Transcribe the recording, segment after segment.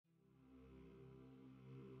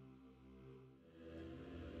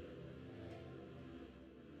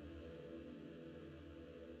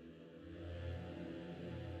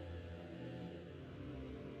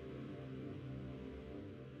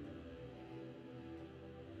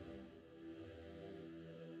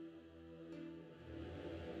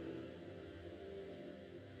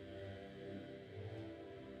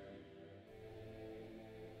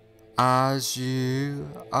as you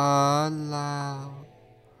allow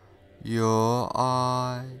your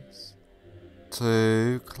eyes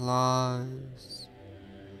to close.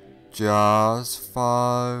 Just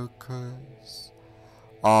focus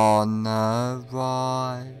on the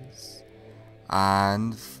rise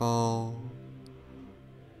and fall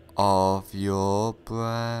of your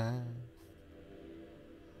breath,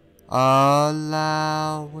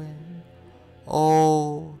 allowing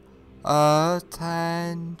all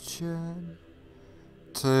attention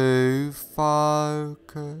to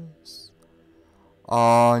focus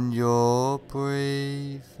on your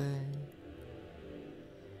breathing,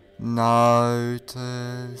 noticing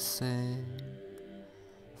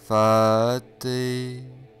the deep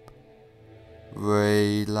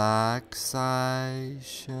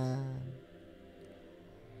relaxation,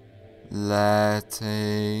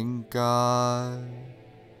 letting go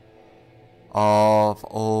of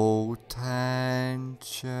all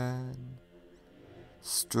tension,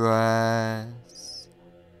 stress,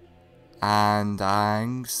 and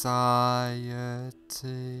anxiety,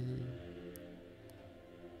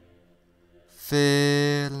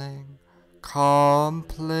 feeling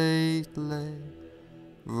completely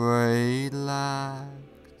relaxed.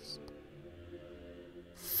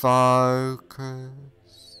 Focus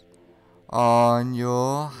on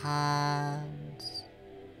your hands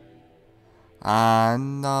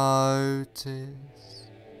and notice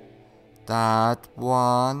that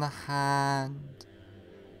one hand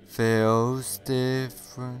feels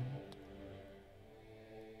different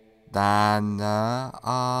than the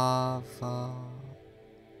other,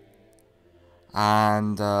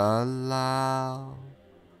 and allow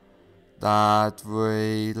that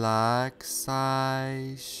relaxation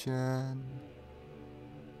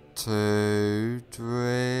to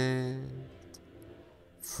drift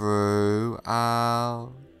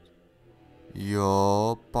throughout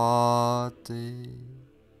your body,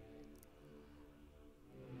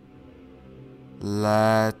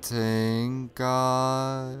 letting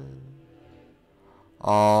go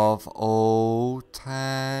of all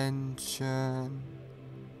tension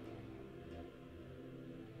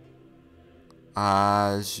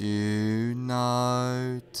as you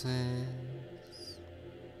notice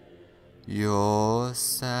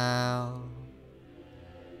yourself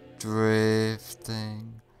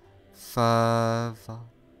drifting further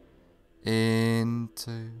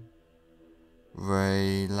into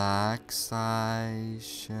relaxation.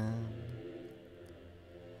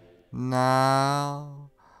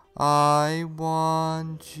 Now I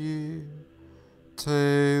want you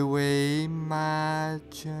to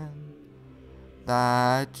imagine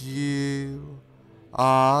that you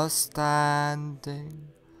are standing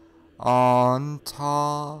on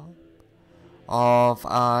top of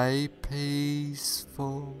a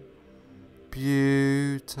peaceful,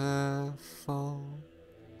 beautiful,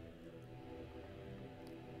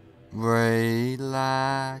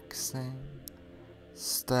 relaxing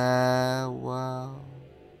stairwell,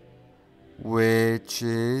 which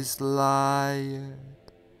is layered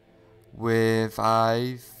with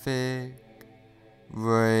a thick,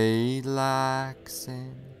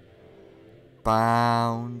 relaxing,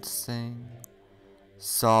 bouncing,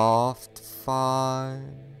 soft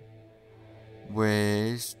foam,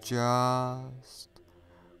 which just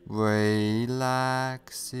relaxes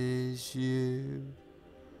you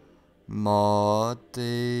more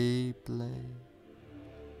deeply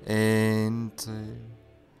into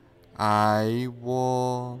a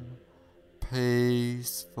warm,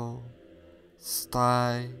 peaceful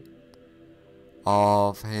state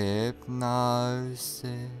of hypnosis.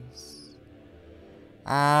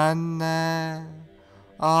 And there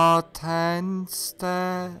are 10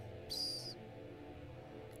 steps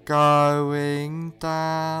going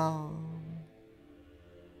down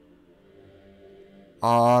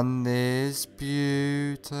on this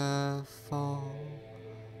beautiful,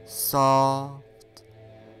 soft,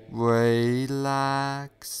 relaxing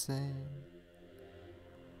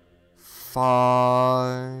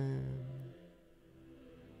foam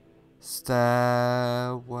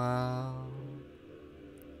stairwell.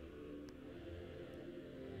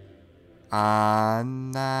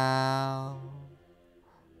 And now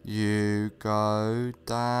you go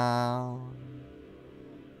down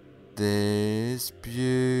this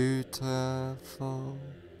beautiful,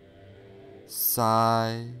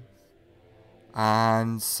 safe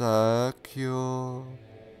and secure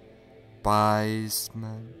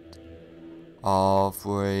basement of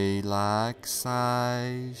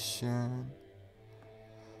relaxation,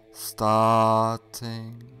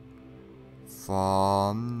 starting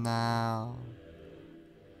from now.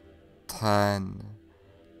 10.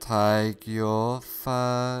 take your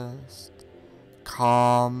first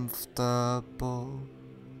comfortable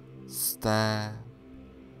step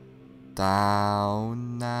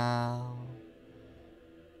down now,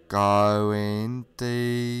 going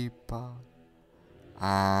deeper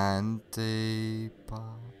and deeper.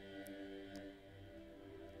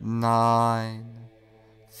 9.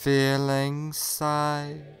 Feeling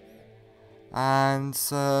safe and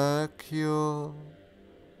secure,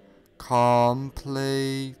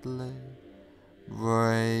 completely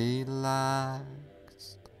relaxed,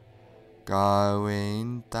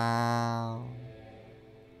 going down,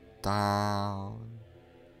 down,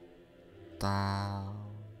 down.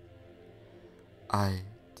 8.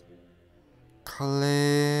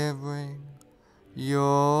 Clearing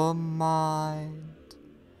your mind,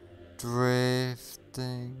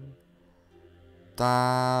 drifting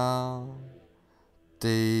down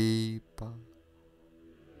deeper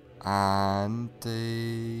and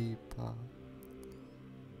deeper.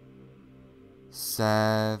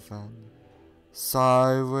 7.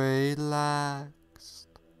 So relaxed,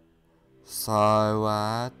 so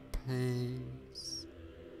at peace,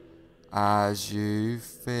 as you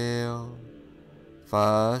feel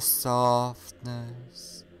the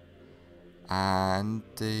softness and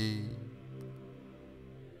deep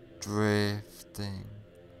drifting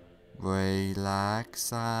relaxation.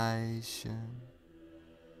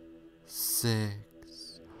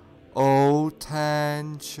 6. All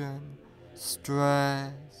tension,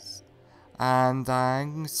 stress and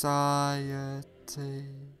anxiety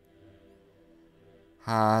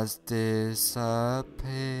has disappeared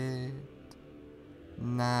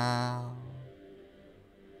now,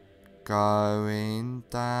 going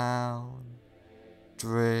down,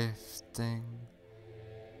 drifting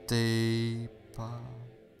deeper.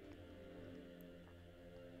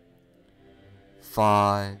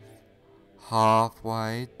 5.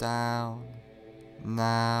 Halfway down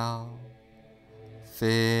now,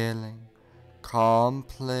 feeling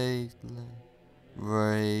completely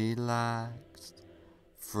relaxed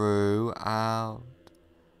throughout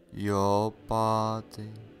your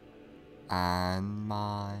body and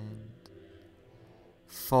mind.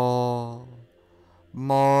 4.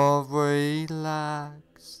 More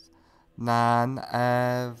relaxed than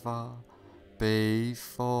ever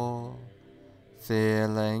before,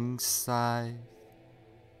 feeling safe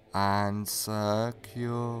and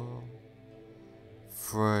secure.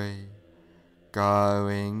 3.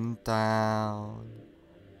 Going down,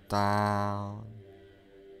 down,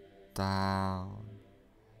 down,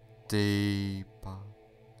 deeper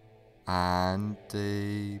and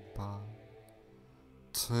deeper.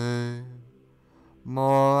 2.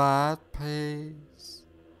 More at peace,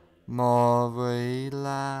 more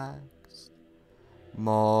relaxed,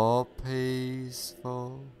 more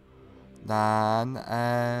peaceful than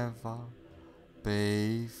ever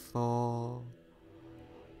before.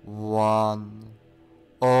 1.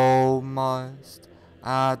 Almost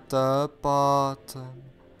at the bottom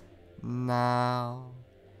now.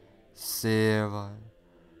 0.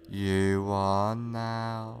 You are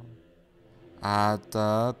now at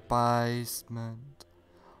the basement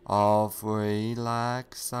of relaxation,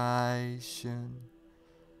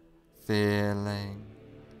 feeling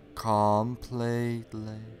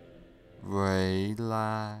completely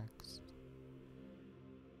relaxed.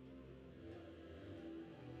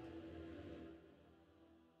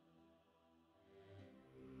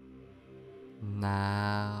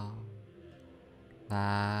 Now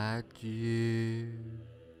that you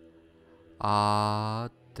are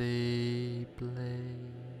deeply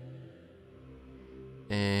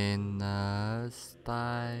in a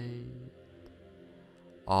state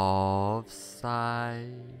of safe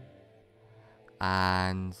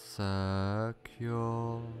and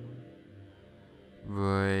secure,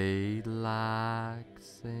 relaxing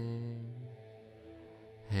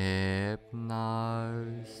hypnosis,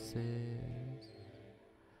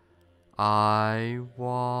 I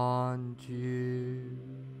want you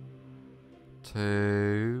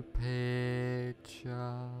to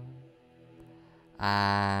picture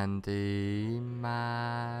and imagine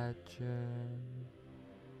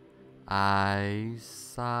a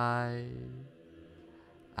safe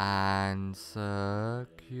and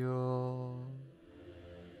secure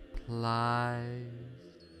place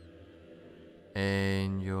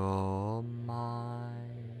in your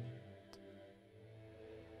mind.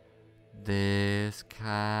 This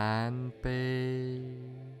can be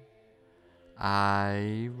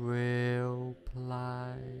a real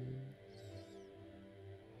place,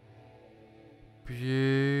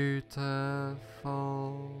 beautiful,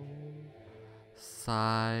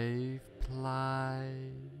 safe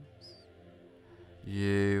place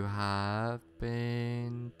you have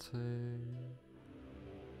been to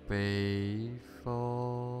before,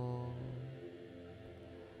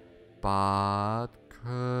 but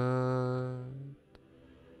could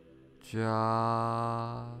just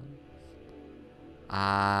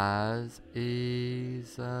as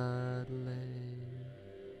easily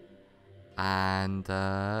and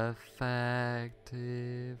effectively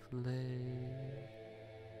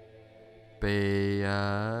be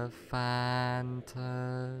a fantasy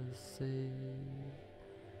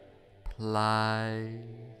place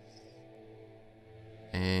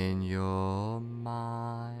in your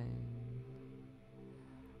mind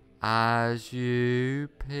as you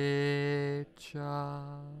picture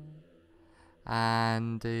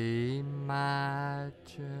and imagine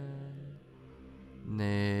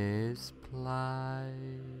this place.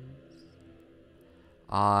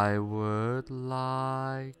 I would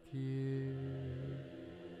like you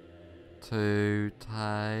to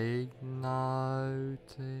take notice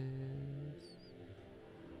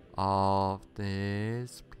of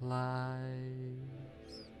this place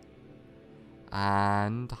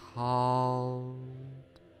and hold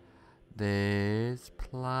this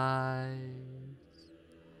place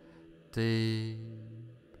deep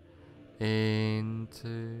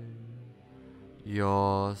into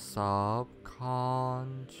your subconscious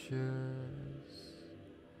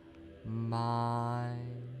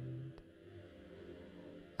mind,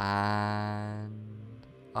 and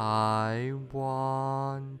I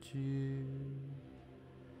want you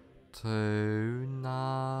to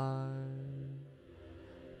know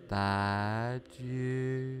that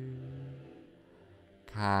you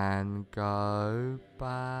can go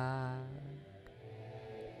back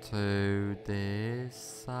to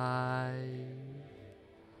this safe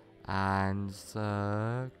and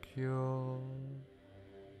secure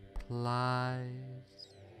place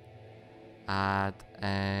at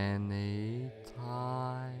any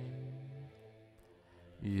time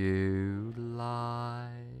you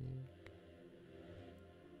like,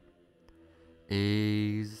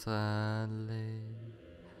 easily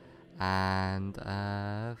and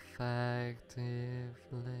effectively.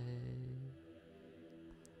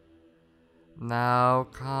 Now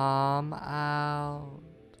come out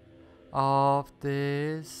of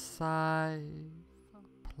this safe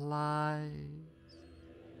place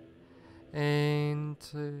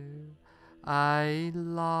into a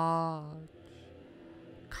large,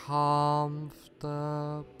 comfortable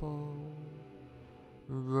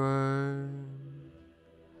room,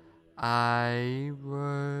 a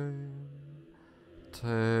room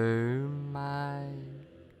to make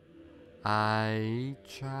a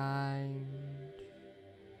change,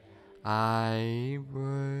 a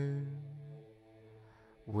room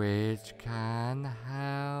which can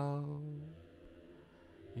help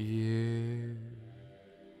you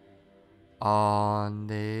on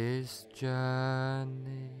this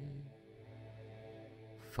journey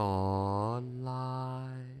for life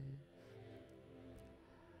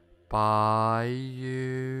by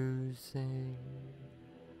using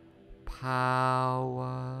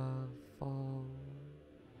powerful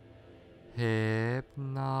hypnotic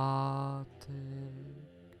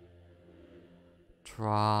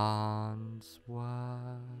trance work,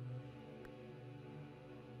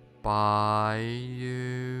 by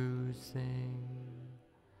using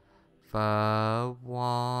the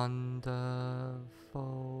wonderful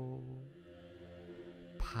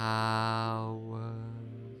powers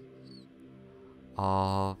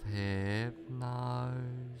of hypnosis.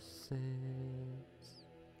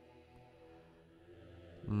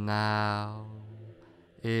 Now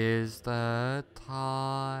is the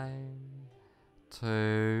time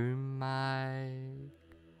to make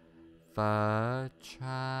the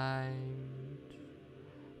change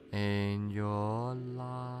in your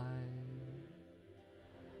life.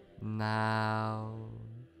 Now's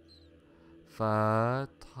the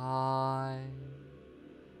time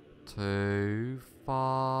to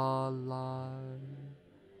follow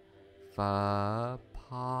the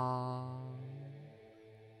path,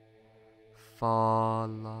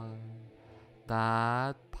 follow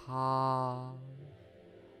that path,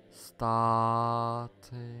 starting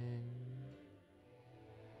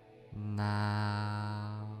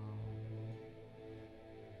now.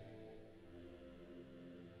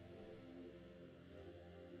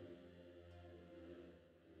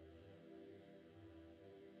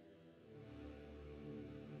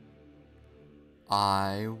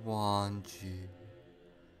 I want you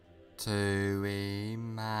to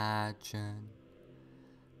imagine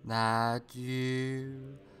that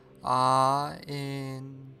you are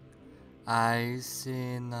in a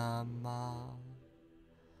cinema.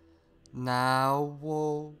 Now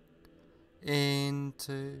walk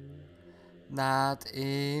into that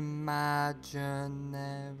imaginary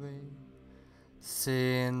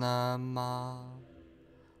cinema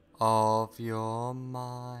of your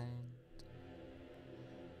mind.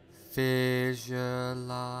 Visualize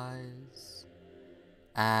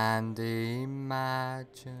and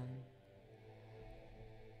imagine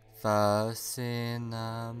the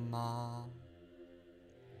cinema.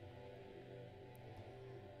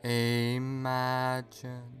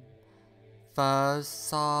 Imagine the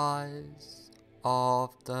size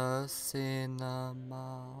of the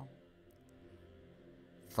cinema,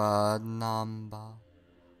 the number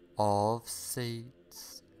of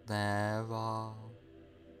seats there are,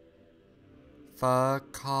 the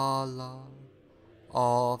color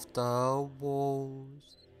of the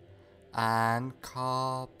walls and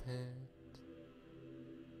carpet,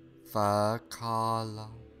 the color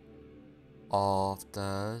of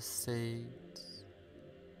the seats,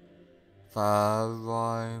 the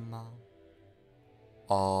aroma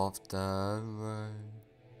of the room,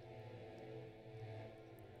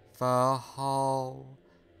 the whole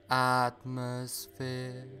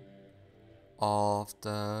atmosphere of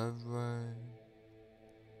the room.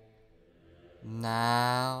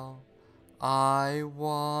 Now I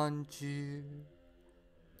want you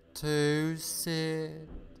to sit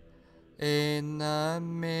in the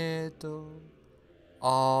middle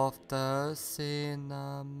of the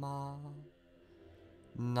cinema,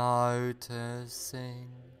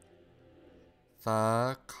 noticing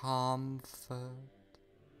the comfort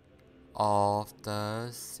of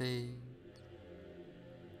the seat.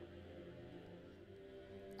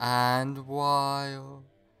 And while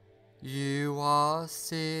you are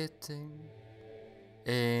sitting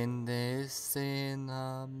in this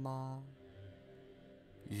cinema,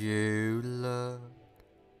 you look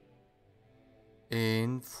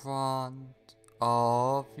in front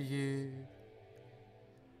of you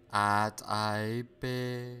at a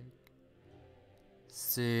big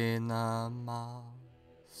cinema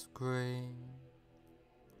screen,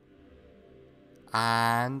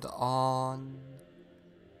 and on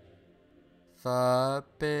the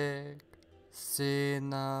big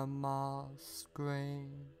cinema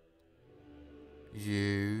screen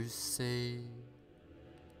you see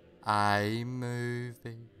a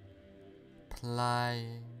movie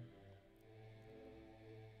playing.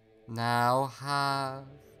 Now have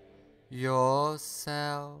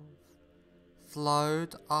yourself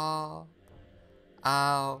float up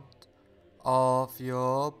out of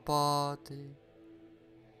your body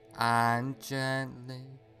and gently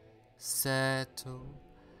settle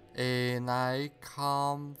in a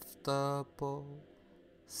comfortable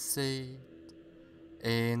seat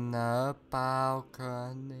in the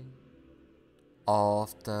balcony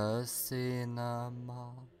of the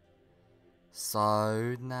cinema,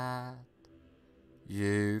 so that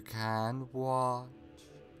you can watch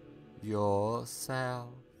yourself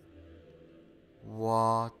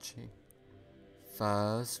watching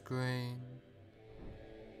the screen.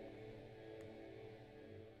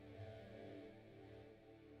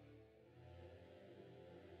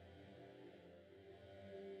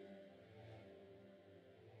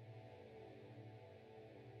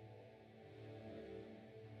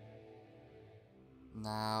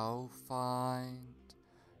 Now find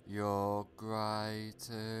your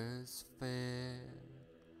greatest fear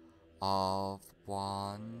of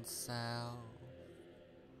oneself.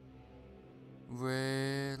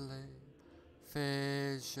 Really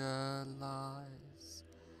visualize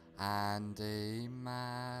and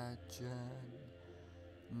imagine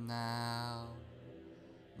now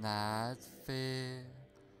that fear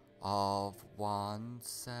of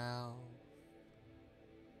oneself.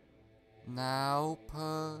 Now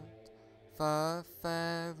put the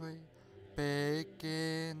very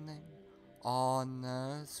beginning on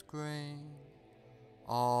the screen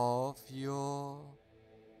of your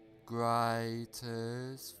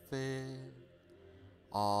greatest fear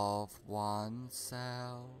of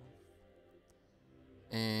oneself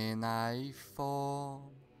in a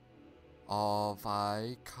form of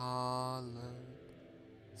a colored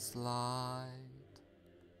slide.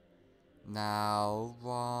 Now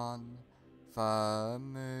run the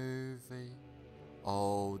movie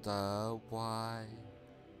all the way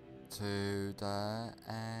to the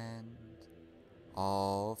end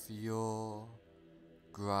of your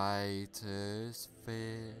greatest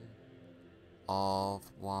fear of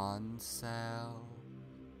oneself.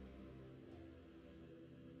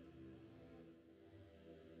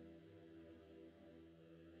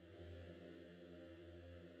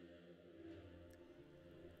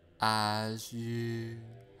 As you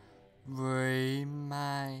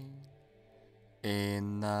remain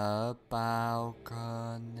in the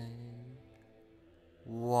balcony,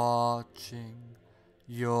 watching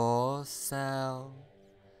yourself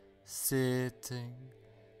sitting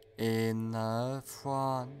in the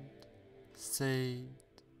front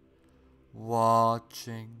seat,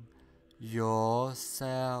 watching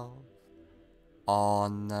yourself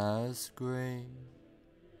on the screen.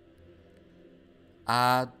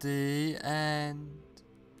 At the end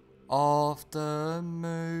of the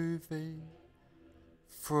movie,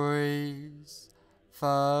 freeze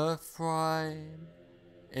the frame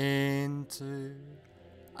into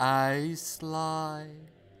a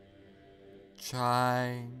slide,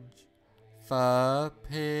 change the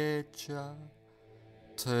picture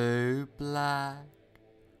to black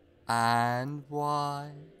and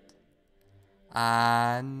white,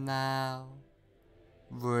 and now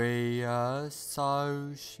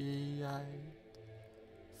reassociate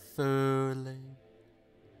fully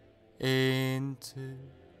into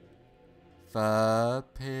the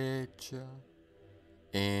picture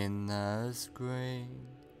in the screen.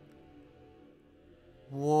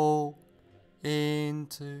 Walk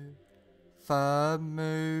into the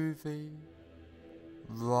movie,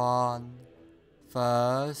 run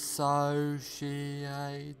the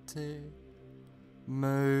associated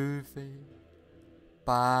movie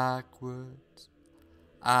backwards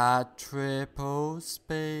at triple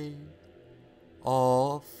speed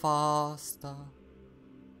or faster,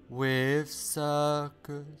 with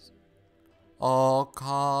circus or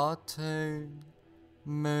cartoon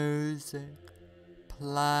music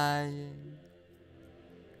playing,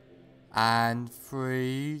 and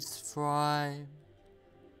freeze frame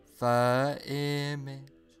the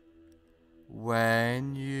image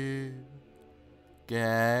when you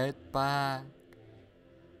get back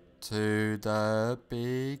to the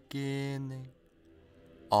beginning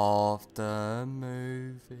of the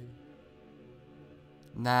movie.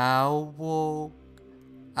 Now walk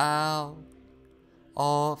out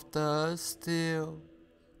of the still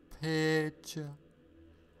picture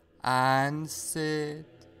and sit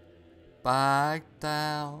back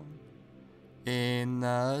down in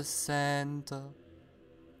the center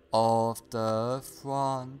of the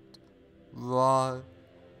front row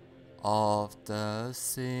of the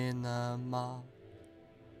cinema.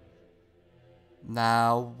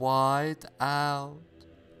 Now white out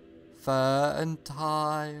the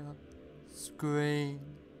entire screen,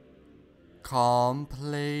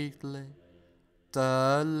 completely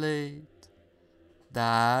delete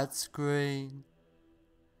that screen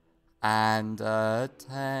and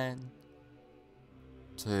attend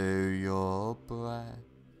to your breath.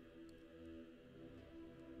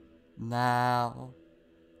 Now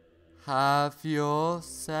have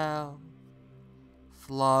yourself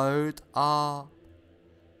float up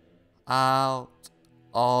out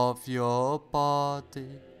of your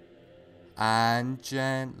body and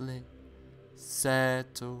gently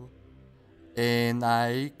settle in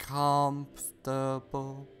a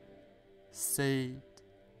comfortable seat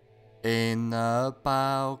in the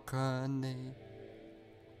balcony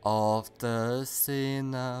of the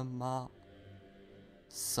cinema,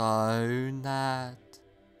 so that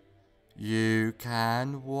you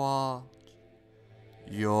can watch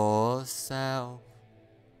yourself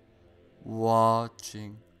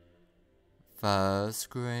watching the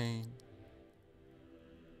screen.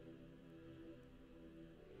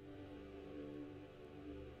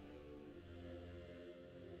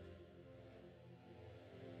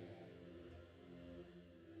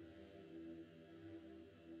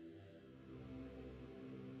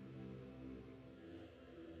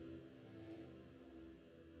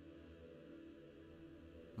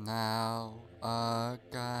 Now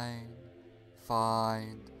again,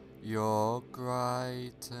 find your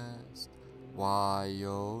greatest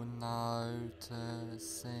while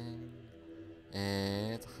noticing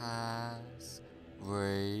it has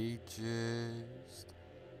reduced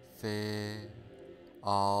fear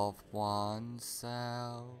of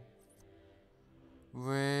oneself.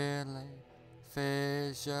 Really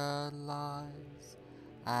visualize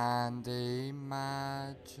and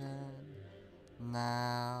imagine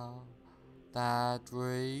now that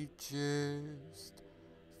reduced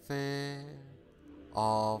fear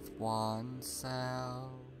of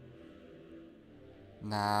oneself.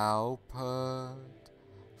 Now put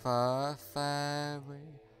the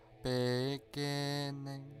very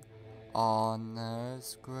beginning on the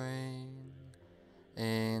screen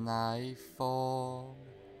in a form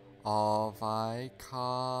of a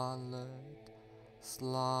colored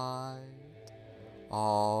slide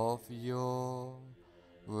of your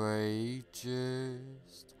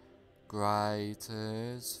reduced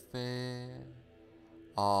greatest fear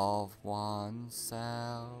of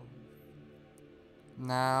oneself.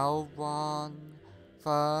 Now run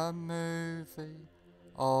the movie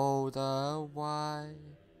all the way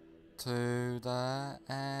to the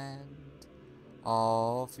end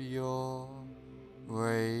of your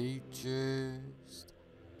reduced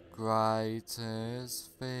greater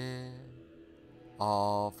sphere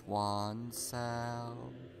of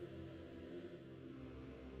oneself.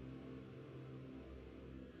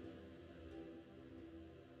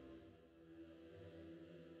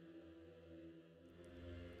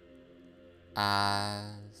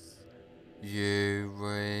 As you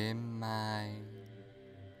remain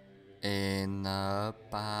in the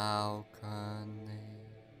balcony,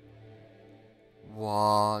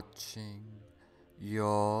 watching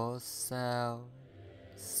yourself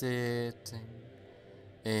sitting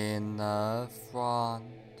in the front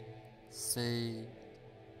seat,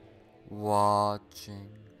 watching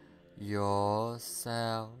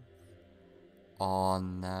yourself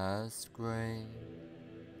on the screen.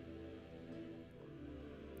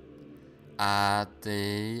 At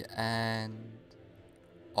the end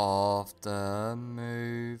of the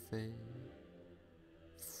movie,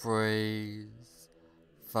 freeze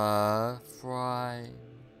the frame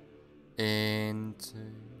into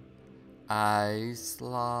a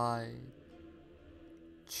slide,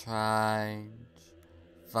 change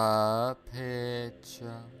the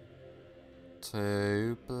picture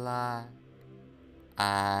to black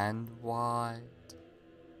and white,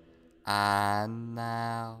 and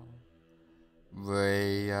now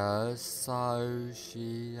reassociate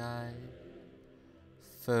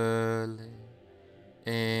fully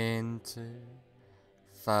into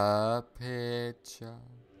the picture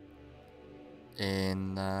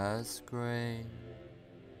in the screen.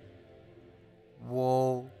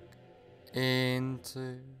 Walk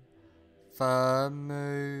into the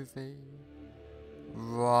movie,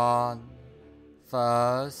 run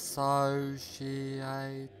the associated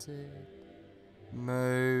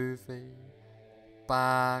movie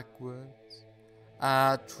backwards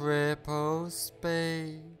at triple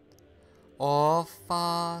speed or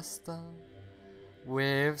faster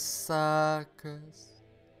with circus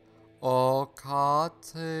or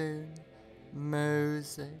cartoon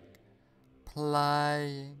music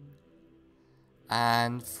playing,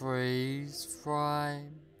 and freeze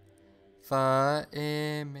frame the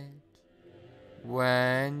image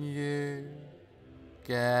when you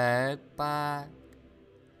get back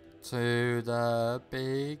to the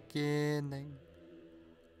beginning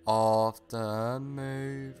of the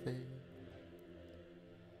movie.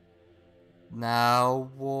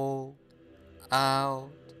 Now walk out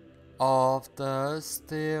of the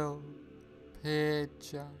still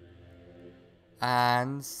picture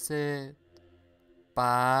and sit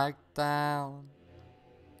back down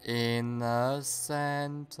in the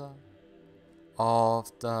center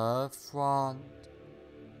of the front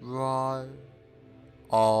row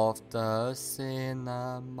of the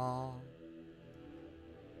cinema.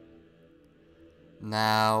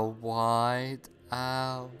 Now wide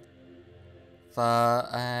out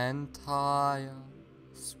the entire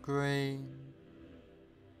screen,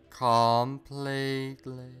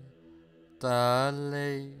 completely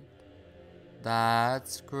delete that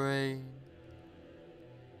screen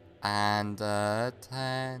and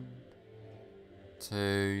attend to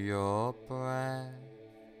your breath.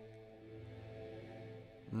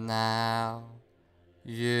 Now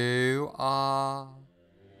you are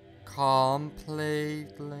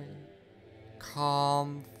completely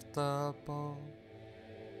comfortable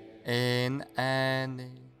in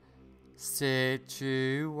any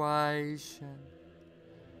situation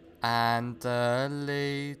and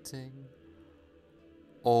deleting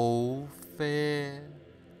all fear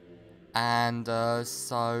and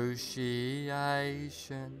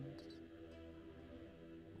associations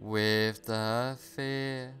with the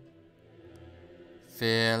fear,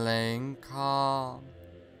 feeling calm,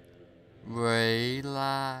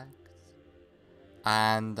 relaxed,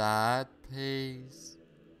 and at peace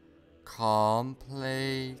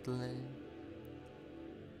completely,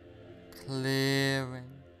 clearing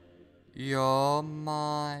your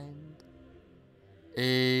mind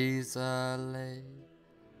easily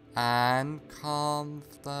and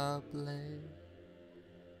comfortably.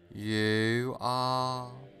 You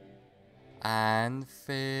are and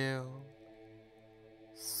feel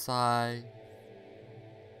safe,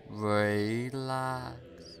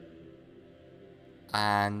 relaxed,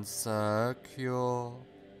 and secure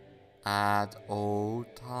at all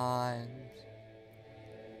times,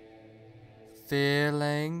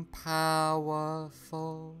 feeling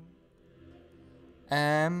powerful,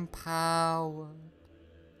 empowered,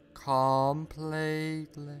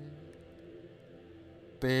 completely,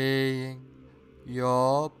 being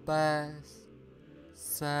your best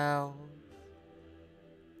self.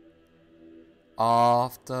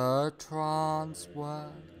 After trance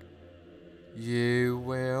work, you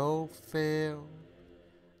will feel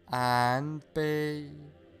and be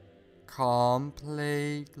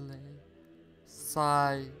completely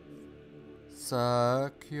safe,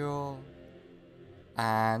 secure,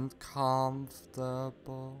 and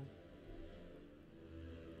comfortable.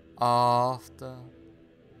 After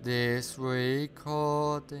this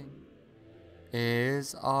recording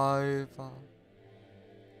is over,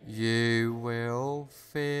 you will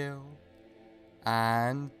feel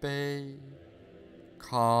and be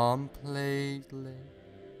completely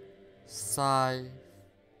safe,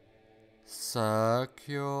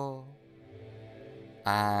 secure,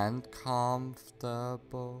 and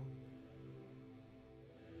comfortable.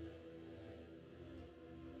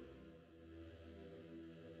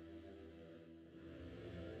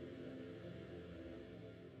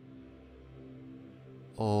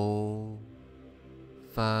 All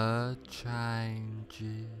the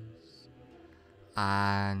changes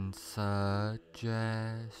and suggestions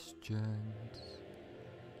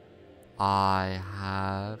I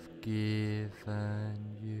have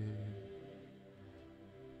given you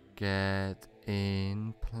get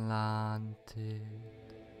implanted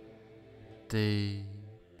deep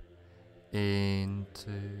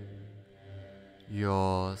into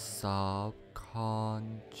your subconscious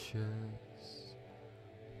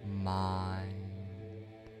mind.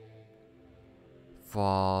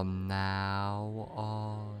 From now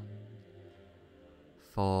on,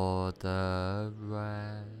 for the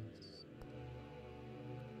rest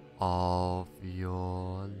of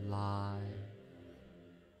your life,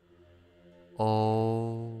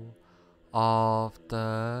 all of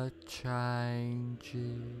the changes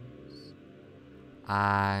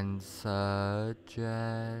and suggestions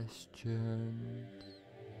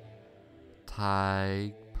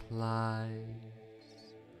take place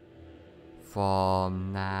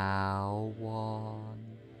from now on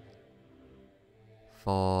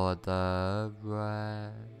for the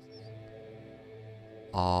rest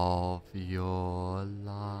of your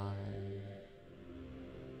life.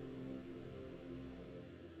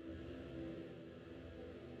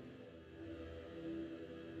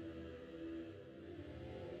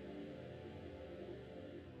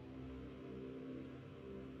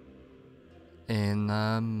 In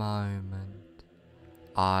a moment,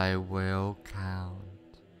 I will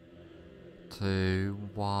count to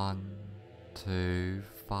 1 to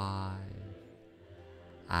 5,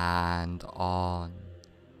 and on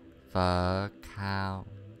the count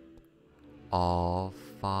of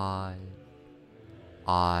 5,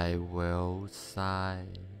 I will say,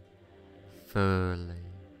 fully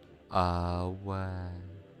aware.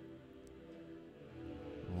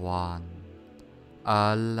 1.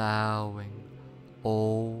 Allowing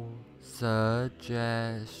all suggestions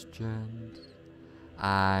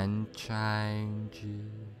and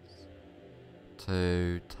changes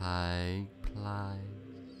to take place.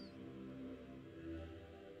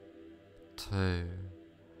 2.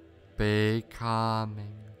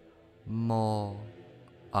 Becoming more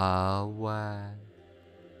aware.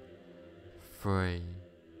 3.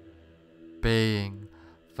 Being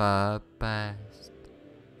the best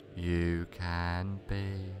you can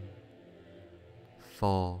be.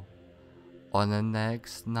 4. On the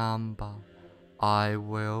next number, I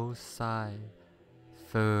will say,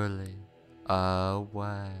 fully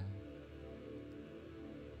aware.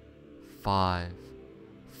 5.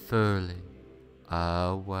 Fully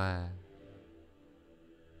aware.